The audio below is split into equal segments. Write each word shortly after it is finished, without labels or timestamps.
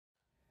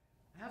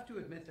to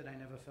admit that I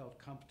never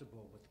felt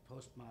comfortable with the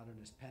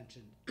postmodernist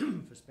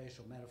penchant for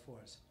spatial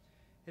metaphors.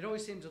 It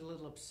always seemed a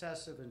little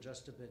obsessive and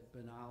just a bit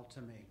banal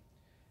to me.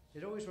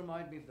 It always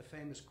reminded me of the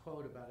famous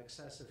quote about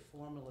excessive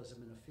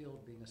formalism in a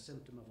field being a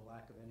symptom of a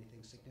lack of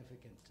anything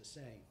significant to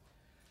say.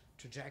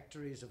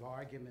 Trajectories of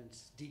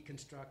arguments,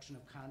 deconstruction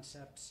of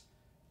concepts,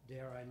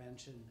 dare I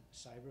mention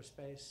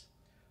cyberspace,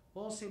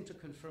 all seem to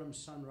confirm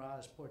Sun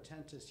Ra's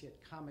portentous yet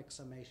comic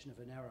summation of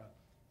an era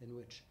in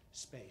which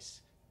space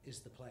is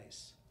the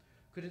place.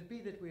 Could it be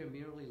that we are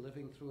merely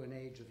living through an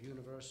age of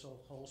universal,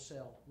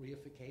 wholesale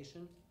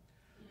reification?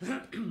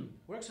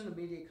 Works in the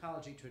media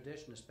ecology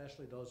tradition,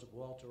 especially those of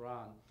Walter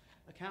Rahn,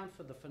 account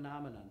for the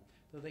phenomenon,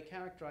 though they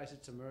characterize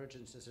its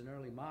emergence as an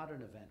early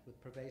modern event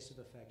with pervasive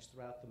effects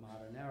throughout the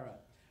modern era.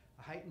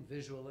 A heightened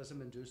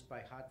visualism induced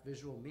by hot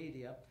visual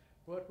media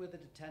brought with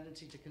it a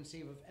tendency to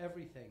conceive of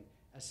everything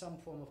as some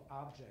form of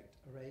object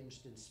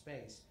arranged in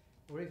space,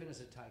 or even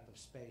as a type of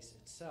space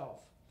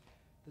itself.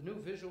 The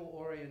new visual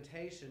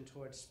orientation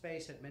towards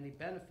space had many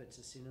benefits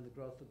as seen in the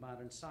growth of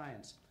modern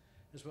science,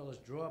 as well as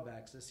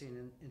drawbacks as seen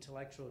in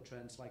intellectual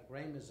trends like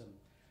Ramism,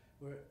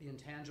 where the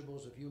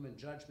intangibles of human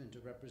judgment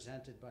are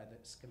represented by the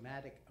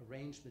schematic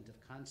arrangement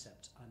of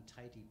concepts on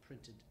tidy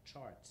printed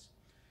charts.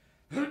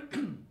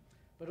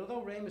 But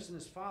although Ramis and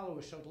his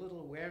followers showed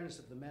little awareness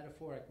of the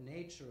metaphoric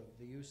nature of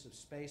the use of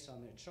space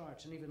on their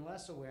charts, and even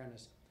less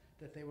awareness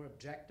that they were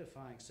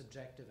objectifying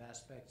subjective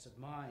aspects of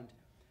mind,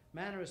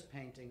 Mannerist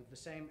painting of the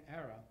same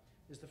era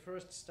is the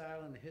first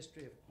style in the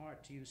history of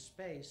art to use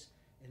space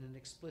in an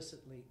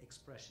explicitly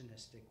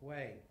expressionistic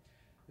way.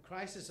 The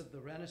crisis of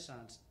the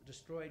Renaissance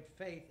destroyed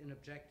faith in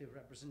objective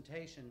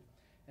representation,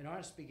 and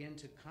artists began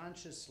to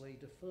consciously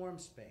deform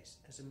space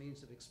as a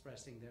means of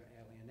expressing their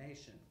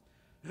alienation.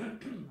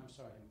 I'm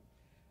sorry.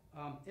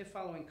 If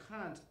following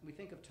Kant, we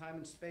think of time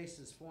and space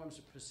as forms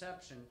of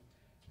perception,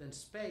 then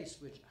space,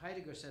 which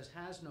Heidegger says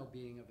has no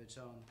being of its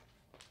own,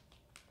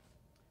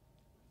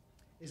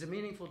 is a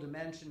meaningful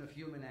dimension of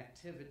human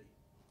activity.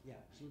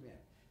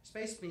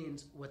 Space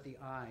means what the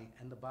eye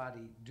and the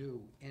body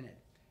do in it.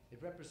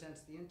 It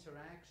represents the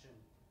interaction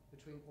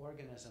between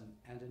organism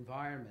and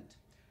environment.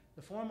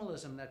 The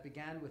formalism that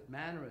began with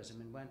Mannerism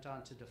and went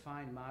on to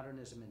define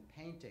modernism in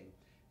painting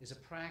is a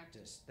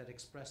practice that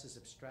expresses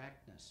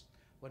abstractness,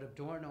 what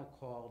Adorno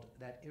called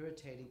that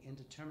irritating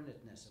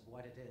indeterminateness of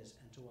what it is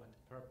and to what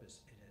purpose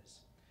it is.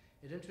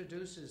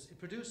 It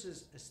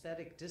produces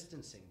aesthetic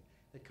distancing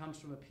that comes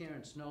from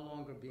appearance no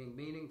longer being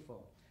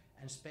meaningful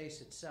and space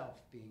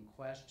itself being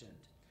questioned.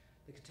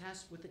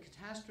 With the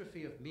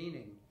catastrophe of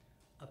meaning,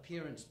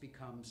 appearance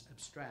becomes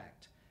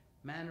abstract.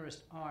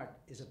 Mannerist art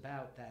is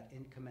about that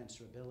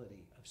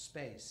incommensurability of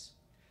space.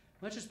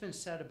 Much has been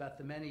said about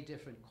the many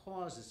different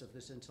causes of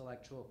this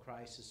intellectual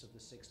crisis of the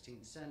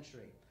 16th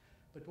century,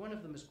 but one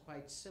of them is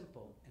quite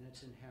simple in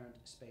its inherent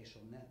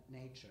spatial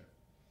nature.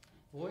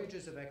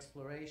 Voyages of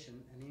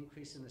exploration and the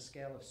increase in the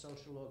scale of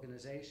social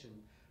organization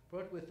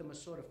brought with them a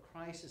sort of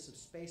crisis of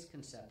space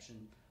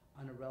conception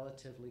on a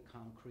relatively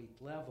concrete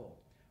level.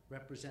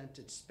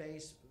 Represented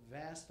space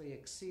vastly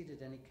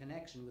exceeded any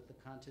connection with the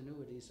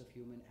continuities of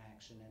human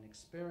action and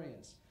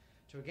experience.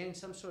 To regain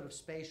some sort of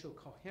spatial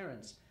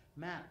coherence,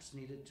 maps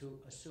needed to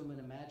assume an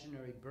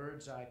imaginary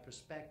bird's eye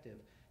perspective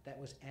that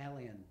was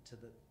alien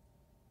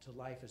to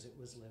life as it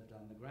was lived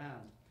on the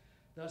ground.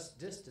 Thus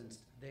distanced,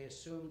 they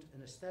assumed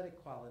an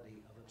aesthetic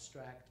quality of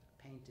abstract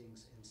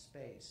paintings in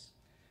space.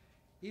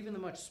 Even the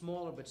much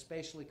smaller but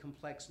spatially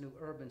complex new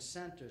urban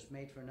centers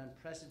made for an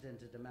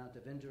unprecedented amount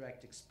of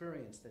indirect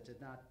experience that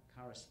did not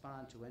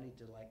correspond to any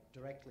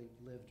directly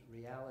lived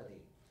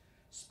reality.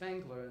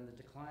 Spengler, in The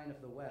Decline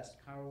of the West,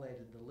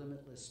 correlated the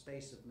limitless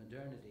space of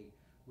modernity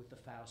with the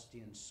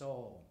Faustian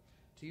soul.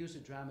 To use a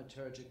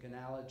dramaturgic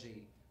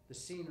analogy, the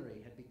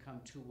scenery had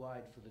become too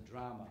wide for the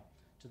drama,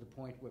 to the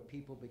point where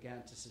people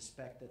began to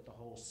suspect that the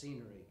whole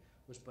scenery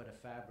was but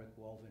a fabric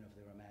woven of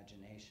their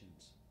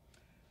imaginations.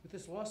 With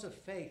this loss of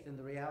faith in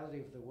the reality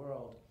of the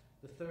world,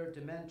 the third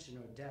dimension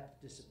or depth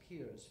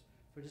disappears,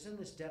 for it is in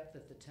this depth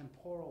that the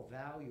temporal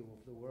value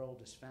of the world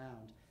is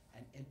found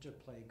and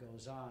interplay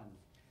goes on.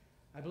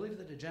 I believe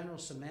that the general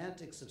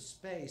semantics of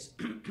space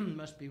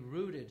must be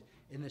rooted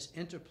in this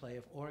interplay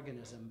of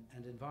organism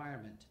and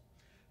environment.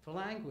 For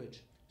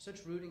language,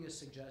 such rooting is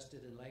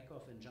suggested in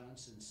Lakoff and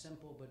Johnson's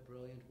simple but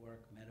brilliant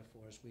work,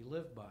 Metaphors We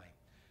Live By.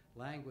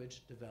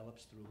 Language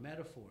develops through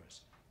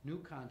metaphors. New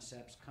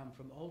concepts come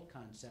from old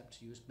concepts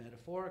used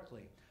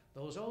metaphorically.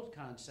 Those old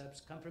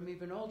concepts come from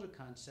even older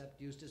concepts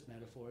used as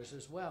metaphors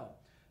as well.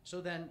 So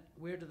then,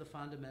 where do the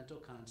fundamental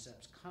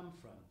concepts come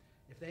from?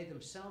 If they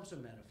themselves are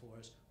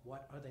metaphors,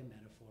 what are they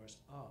metaphors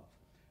of?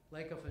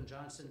 Lakoff and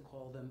Johnson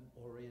call them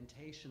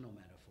orientational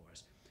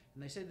metaphors.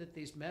 And they say that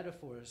these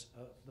metaphors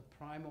of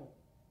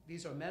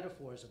these are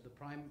metaphors of the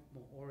primal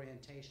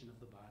orientation of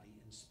the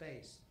body in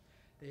space.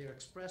 They are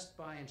expressed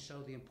by and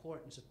show the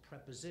importance of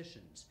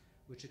prepositions,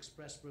 which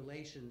express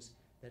relations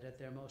that at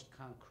their most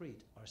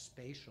concrete are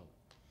spatial.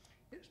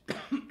 It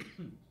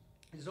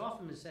has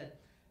often been said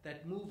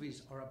that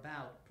movies are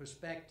about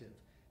perspective.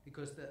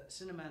 because the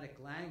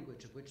cinematic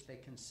language of which they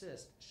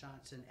consist,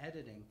 shots and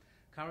editing,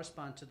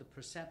 correspond to the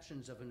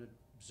perceptions of an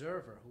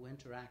observer who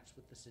interacts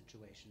with the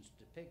situations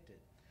depicted.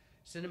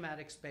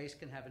 Cinematic space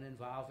can have an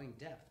involving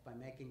depth by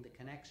making the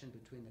connection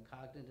between the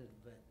cognitive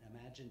and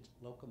imagined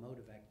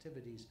locomotive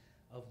activities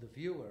of the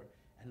viewer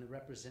and the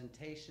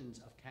representations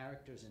of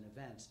characters and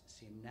events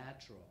seem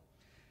natural.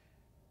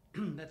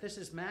 That this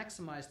is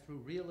maximized through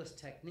realist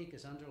technique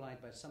is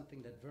underlined by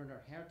something that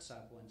Werner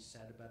Herzog once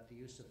said about the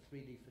use of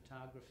 3D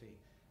photography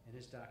in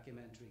his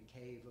documentary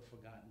Cave of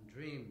Forgotten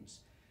Dreams.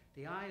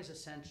 The eye is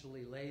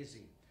essentially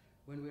lazy.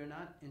 When we are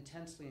not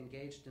intensely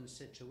engaged in a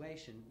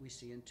situation, we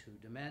see in 2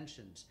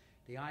 dimensions.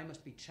 The eye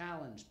must be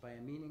challenged by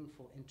a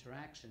meaningful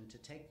interaction to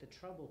take the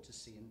trouble to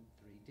see in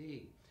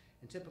 3D.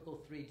 In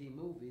typical 3D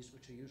movies,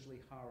 which are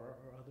usually horror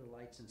or other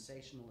light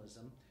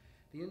sensationalism,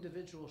 the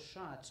individual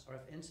shots are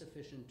of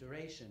insufficient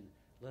duration,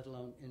 let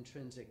alone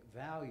intrinsic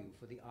value,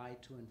 for the eye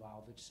to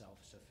involve itself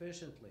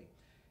sufficiently.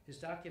 His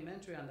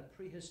documentary on the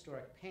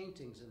prehistoric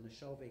paintings in the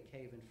Chauvet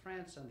Cave in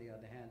France, on the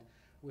other hand,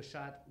 was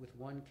shot with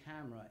 1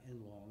 camera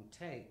in long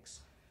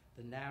takes.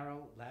 The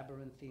narrow,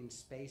 labyrinthine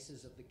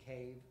spaces of the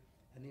cave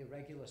and the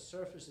irregular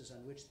surfaces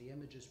on which the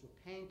images were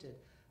painted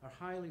are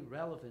highly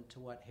relevant to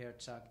what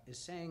Herzog is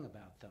saying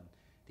about them.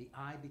 The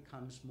eye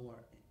becomes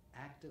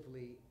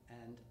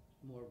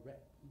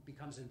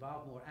becomes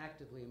involved more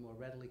actively and more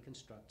readily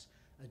constructs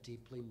a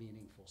deeply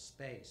meaningful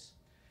space.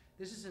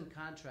 This is in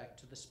contrast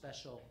to the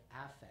special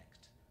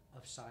affect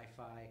of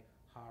sci-fi,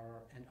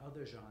 horror, and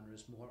other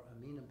genres more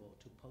amenable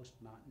to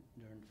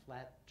postmodern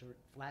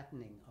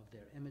flattening of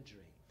their imagery.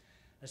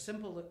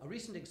 A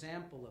recent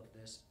example of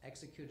this,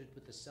 executed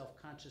with the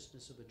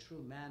self-consciousness of a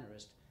true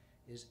mannerist,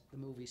 is the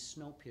movie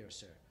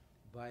Snowpiercer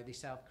by the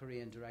South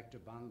Korean director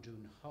Bong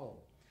Joon-ho.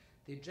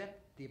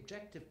 The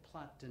objective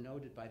plot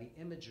denoted by the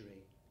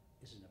imagery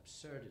is an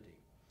absurdity.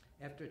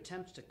 After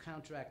attempts to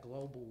counteract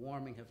global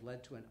warming have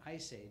led to an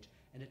ice age,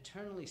 an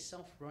eternally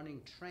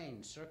self-running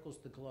train circles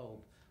the globe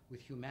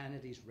with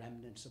humanity's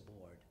remnants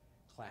aboard.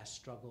 Class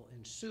struggle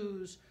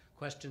ensues,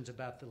 questions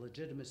about the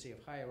legitimacy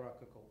of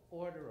hierarchical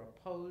order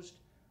are posed,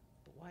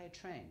 but why a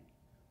train?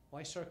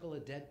 Why circle a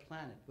dead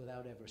planet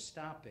without ever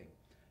stopping?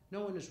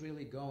 No one is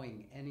really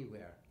going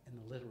anywhere in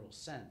the literal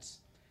sense.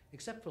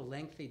 Except for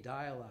lengthy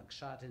dialogue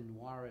shot in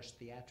noirish,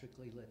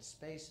 theatrically lit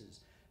spaces,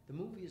 the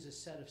movie is a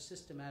set of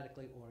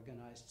systematically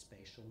organized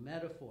spatial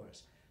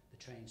metaphors. The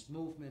train's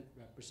movement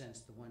represents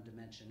the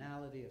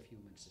one-dimensionality of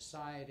human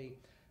society.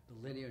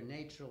 The linear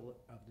nature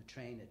of the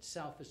train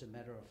itself is a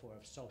metaphor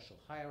of social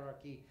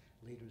hierarchy,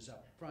 leaders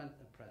up front,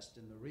 oppressed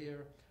in the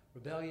rear.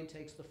 Rebellion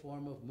takes the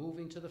form of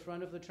moving to the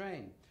front of the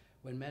train.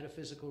 When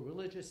metaphysical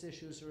religious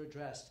issues are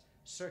addressed,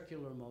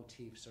 circular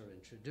motifs are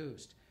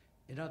introduced.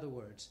 In other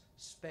words,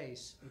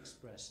 space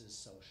expresses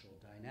social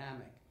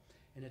dynamic.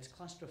 In its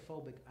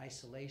claustrophobic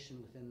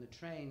isolation within the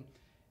train,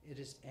 it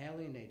is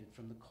alienated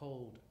from the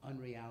cold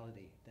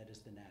unreality that is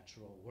the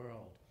natural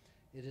world.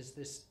 It is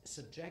this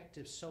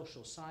subjective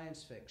social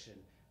science fiction,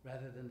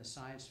 rather than the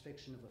science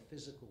fiction of a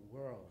physical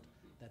world,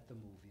 that the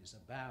movie is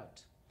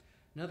about.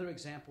 Another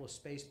example of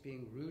space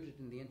being rooted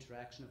in the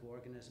interaction of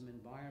organism and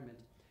environment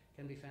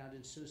can be found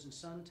in Susan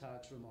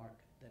Sontag's remark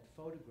that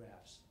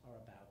photographs are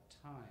about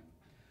time.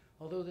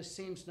 Although this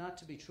seems not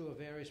to be true of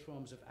various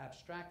forms of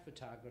abstract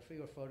photography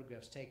or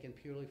photographs taken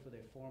purely for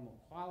their formal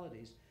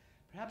qualities,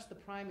 perhaps the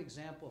prime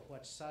example of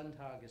what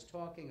Sontag is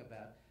talking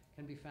about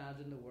can be found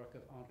in the work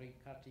of Henri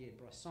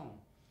Cartier-Bresson.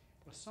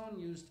 Bresson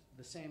used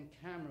the same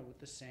camera with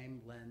the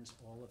same lens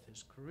all of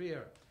his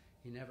career.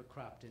 He never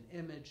cropped an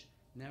image,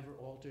 never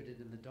altered it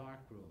in the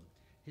darkroom.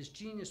 His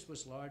genius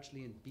was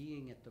largely in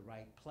being at the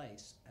right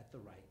place at the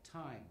right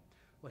time.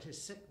 What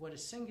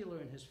is singular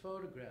in his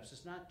photographs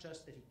is not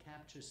just that he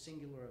captures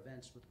singular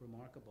events with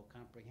remarkable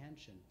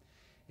comprehension.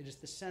 It is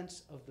the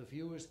sense of the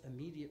viewer's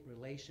immediate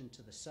relation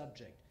to the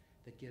subject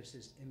that gives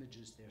his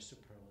images their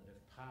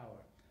superlative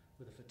power.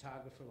 With a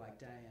photographer like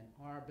Diane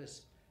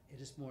Arbus, it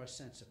is more a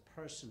sense of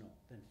personal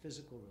than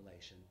physical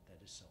relation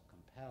that is so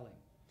compelling.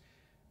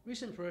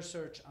 Recent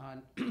research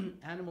on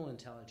animal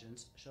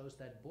intelligence shows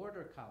that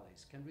border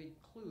collies can read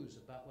clues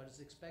about what is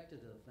expected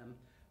of them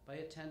by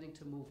attending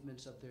to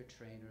movements of their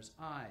trainer's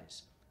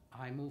eyes.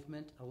 Eye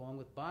movement, along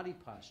with body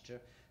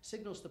posture,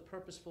 signals the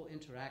purposeful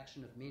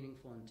interaction of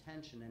meaningful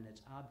intention and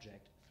its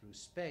object through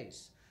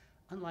space.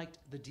 Unlike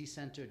the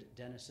decentered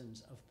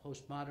denizens of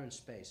postmodern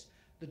space,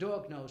 the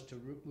dog knows to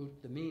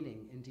root the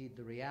meaning, indeed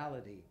the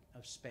reality,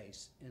 of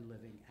space in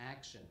living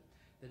action.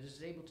 That it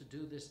is able to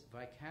do this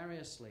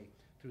vicariously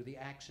through the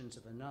actions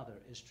of another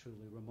is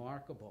truly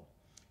remarkable.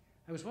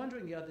 I was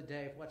wondering the other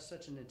day what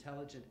such an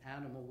intelligent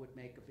animal would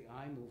make of the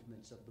eye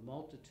movements of the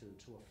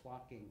multitudes who are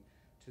flocking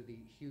to the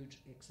huge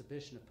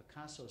exhibition of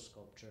Picasso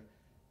sculpture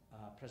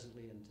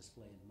presently in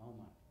display in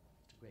MoMA.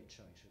 It's a great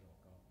show, you should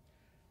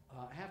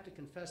all go. I have to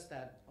confess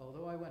that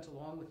although I went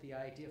along with the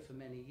idea for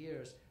many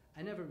years,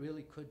 I never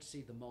really could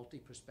see the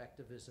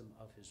multi-perspectivism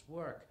of his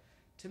work.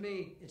 To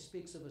me, it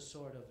speaks of a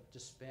sort of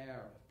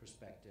despair of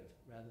perspective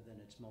rather than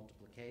its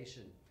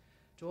multiplication.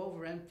 To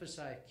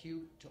overemphasize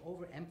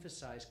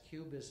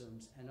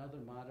cubisms and other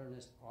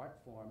modernist art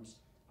forms,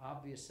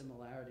 obvious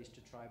similarities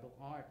to tribal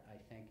art, I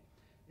think,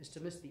 is to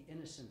miss the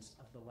innocence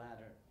of the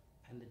latter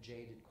and the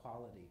jaded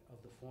quality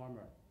of the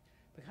former.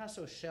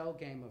 Picasso's shell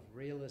game of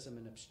realism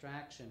and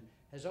abstraction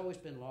has always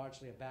been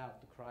largely about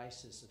the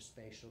crisis of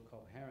spatial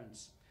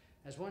coherence.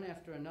 As one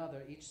after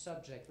another, each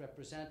subject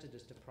represented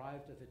is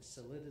deprived of its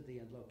solidity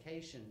and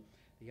location,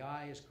 the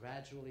eye is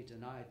gradually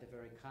denied the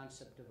very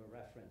concept of a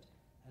referent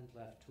and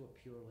left to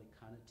a purely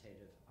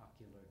connotative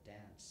ocular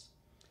dance.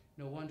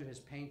 No wonder his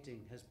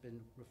painting has been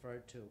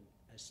referred to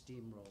as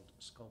steamrolled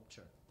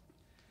sculpture.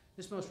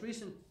 This most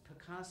recent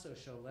Picasso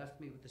show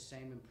left me with the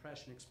same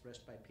impression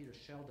expressed by Peter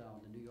Sheldon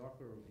in the New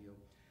Yorker Review,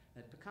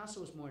 that Picasso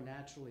was more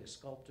naturally a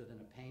sculptor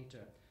than a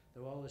painter,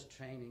 though all his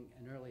training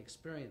and early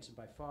experience, and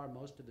by far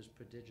most of his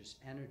prodigious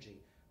energy,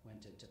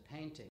 went into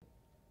painting.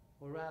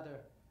 Or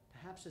rather,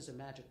 perhaps as a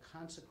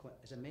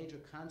major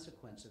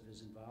consequence of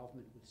his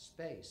involvement with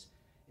space,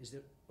 is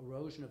the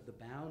erosion of the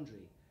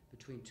boundary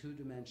between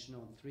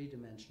two-dimensional and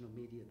three-dimensional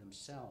media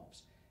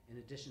themselves, in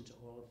addition to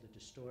all of the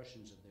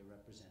distortions of their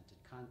represented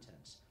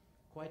contents.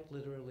 Quite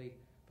literally,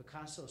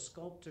 Picasso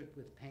sculptured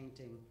with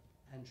painting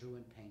and drew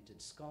and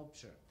painted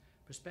sculpture.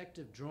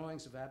 Perspective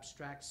drawings of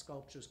abstract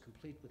sculptures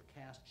complete with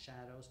cast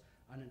shadows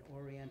on an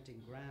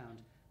orienting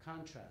ground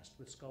contrast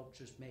with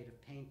sculptures made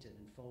of painted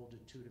and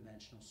folded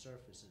two-dimensional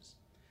surfaces.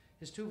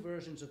 His two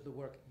versions of the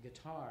work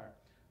Guitar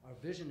are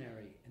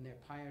visionary in their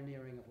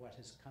pioneering of what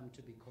has come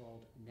to be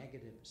called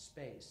negative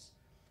space.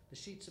 The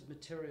sheets of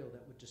material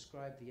that would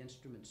describe the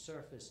instrument's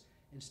surface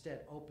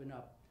instead open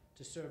up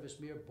to serve as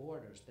mere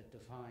borders that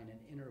define an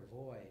inner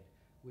void,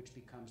 which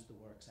becomes the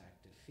work's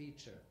active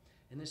feature.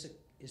 And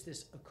is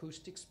this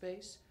acoustic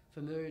space,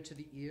 familiar to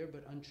the ear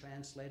but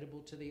untranslatable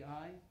to the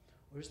eye?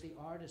 Or is the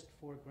artist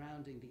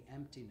foregrounding the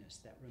emptiness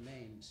that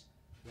remains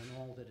when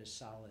all that is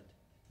solid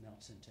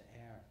melts into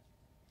air?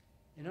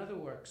 In other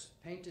works,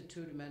 painted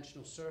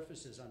two-dimensional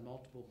surfaces on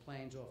multiple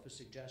planes offer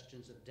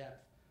suggestions of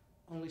depth,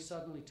 only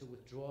suddenly to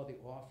withdraw the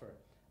offer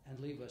and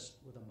leave us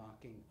with a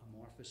mocking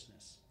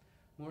amorphousness.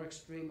 More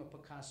extreme are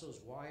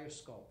Picasso's wire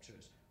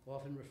sculptures,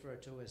 often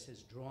referred to as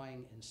his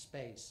drawing in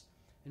space,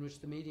 in which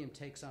the medium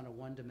takes on a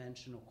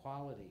one-dimensional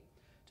quality.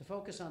 To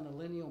focus on the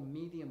lineal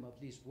medium of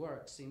these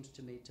works seems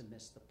to me to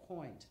miss the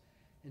point.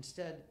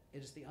 Instead,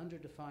 it is the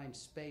underdefined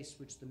space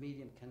which the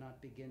medium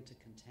cannot begin to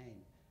contain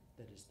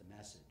that is the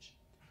message.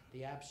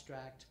 The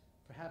abstract,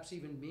 perhaps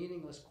even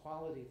meaningless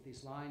quality of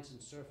these lines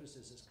and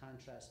surfaces is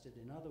contrasted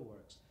in other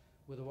works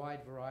with a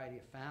wide variety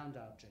of found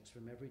objects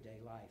from everyday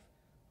life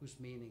whose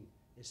meaning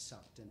is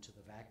sucked into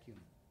the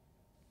vacuum.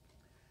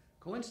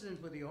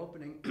 Coincident with the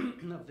opening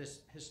of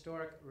this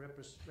historic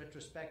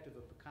retrospective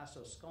of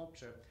Picasso's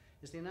sculpture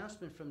is the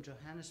announcement from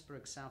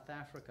Johannesburg, South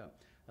Africa,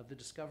 of the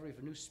discovery of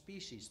a new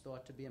species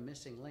thought to be a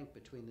missing link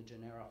between the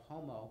genera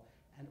Homo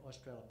and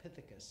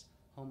Australopithecus,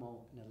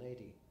 Homo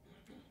naledi.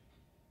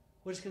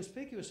 What is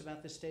conspicuous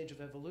about this stage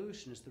of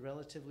evolution is the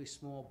relatively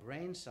small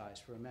brain size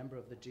for a member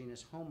of the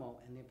genus Homo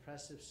and the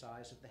impressive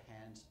size of the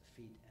hands,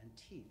 feet, and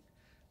teeth.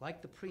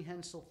 Like the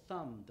prehensile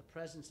thumb, the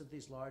presence of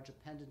these large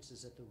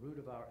appendices at the root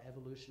of our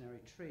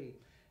evolutionary tree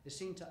is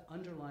seen to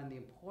underline the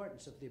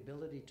importance of the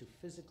ability to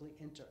physically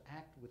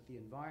interact with the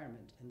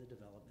environment in the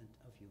development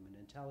of human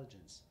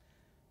intelligence.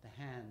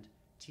 The hand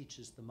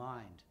teaches the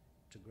mind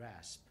to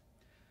grasp.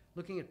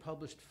 Looking at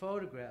published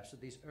photographs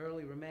of these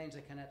early remains,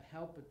 I cannot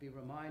help but be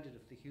reminded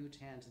of the huge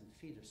hands and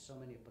feet of so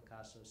many of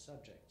Picasso's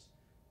subjects.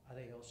 Are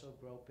they also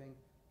groping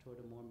toward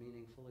a more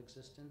meaningful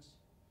existence?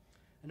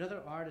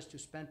 Another artist who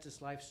spent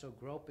his life so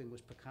groping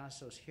was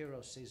Picasso's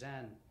hero,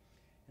 Cézanne.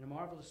 In a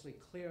marvelously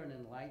clear and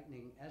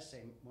enlightening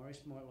essay,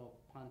 Maurice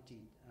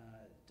Merleau-Ponty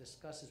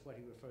discusses what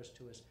he refers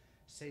to as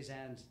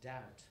Cézanne's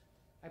doubt.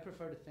 I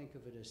prefer to think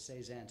of it as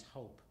Cézanne's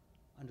hope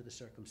under the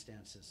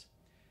circumstances.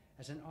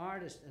 As an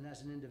artist and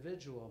as an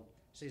individual,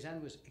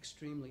 Cézanne was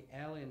extremely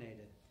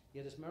alienated.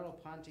 Yet as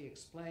Merleau-Ponty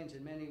explains,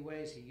 in many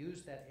ways he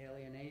used that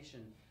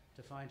alienation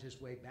to find his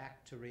way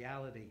back to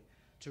reality,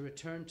 to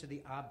return to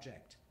the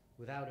object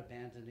without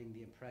abandoning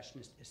the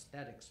impressionist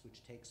aesthetics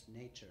which takes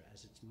nature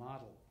as its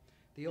model.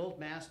 The old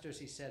masters,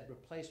 he said,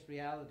 replaced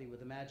reality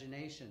with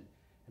imagination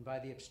and by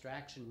the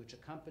abstraction which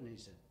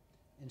accompanies it.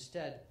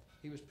 Instead,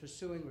 he was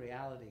pursuing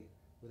reality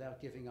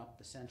without giving up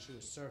the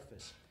sensuous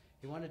surface.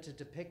 He wanted to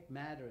depict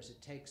matter as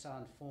it takes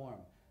on form,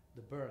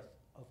 the birth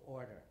of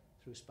order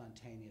through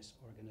spontaneous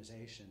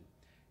organization.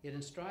 Yet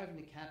in striving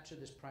to capture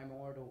this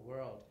primordial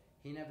world,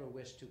 he never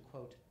wished to,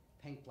 quote,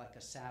 paint like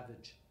a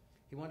savage.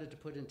 He wanted to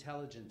put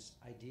intelligence,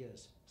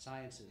 ideas,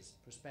 sciences,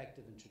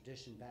 perspective, and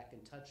tradition back in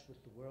touch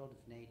with the world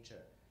of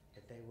nature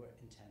that they were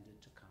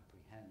intended to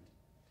comprehend.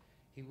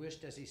 He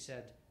wished, as he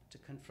said, to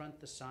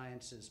confront the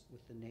sciences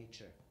with the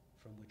nature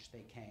from which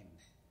they came.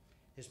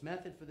 His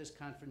method for this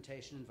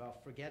confrontation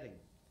involved forgetting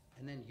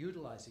and then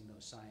utilizing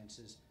those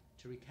sciences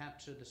to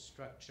recapture the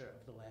structure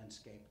of the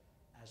landscape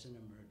as an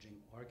emerging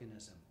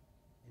organism.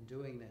 In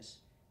doing this,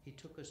 he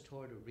took us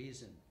toward a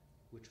reason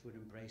which would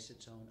embrace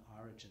its own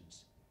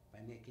origins by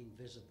making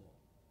visible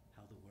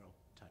how the world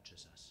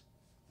touches us.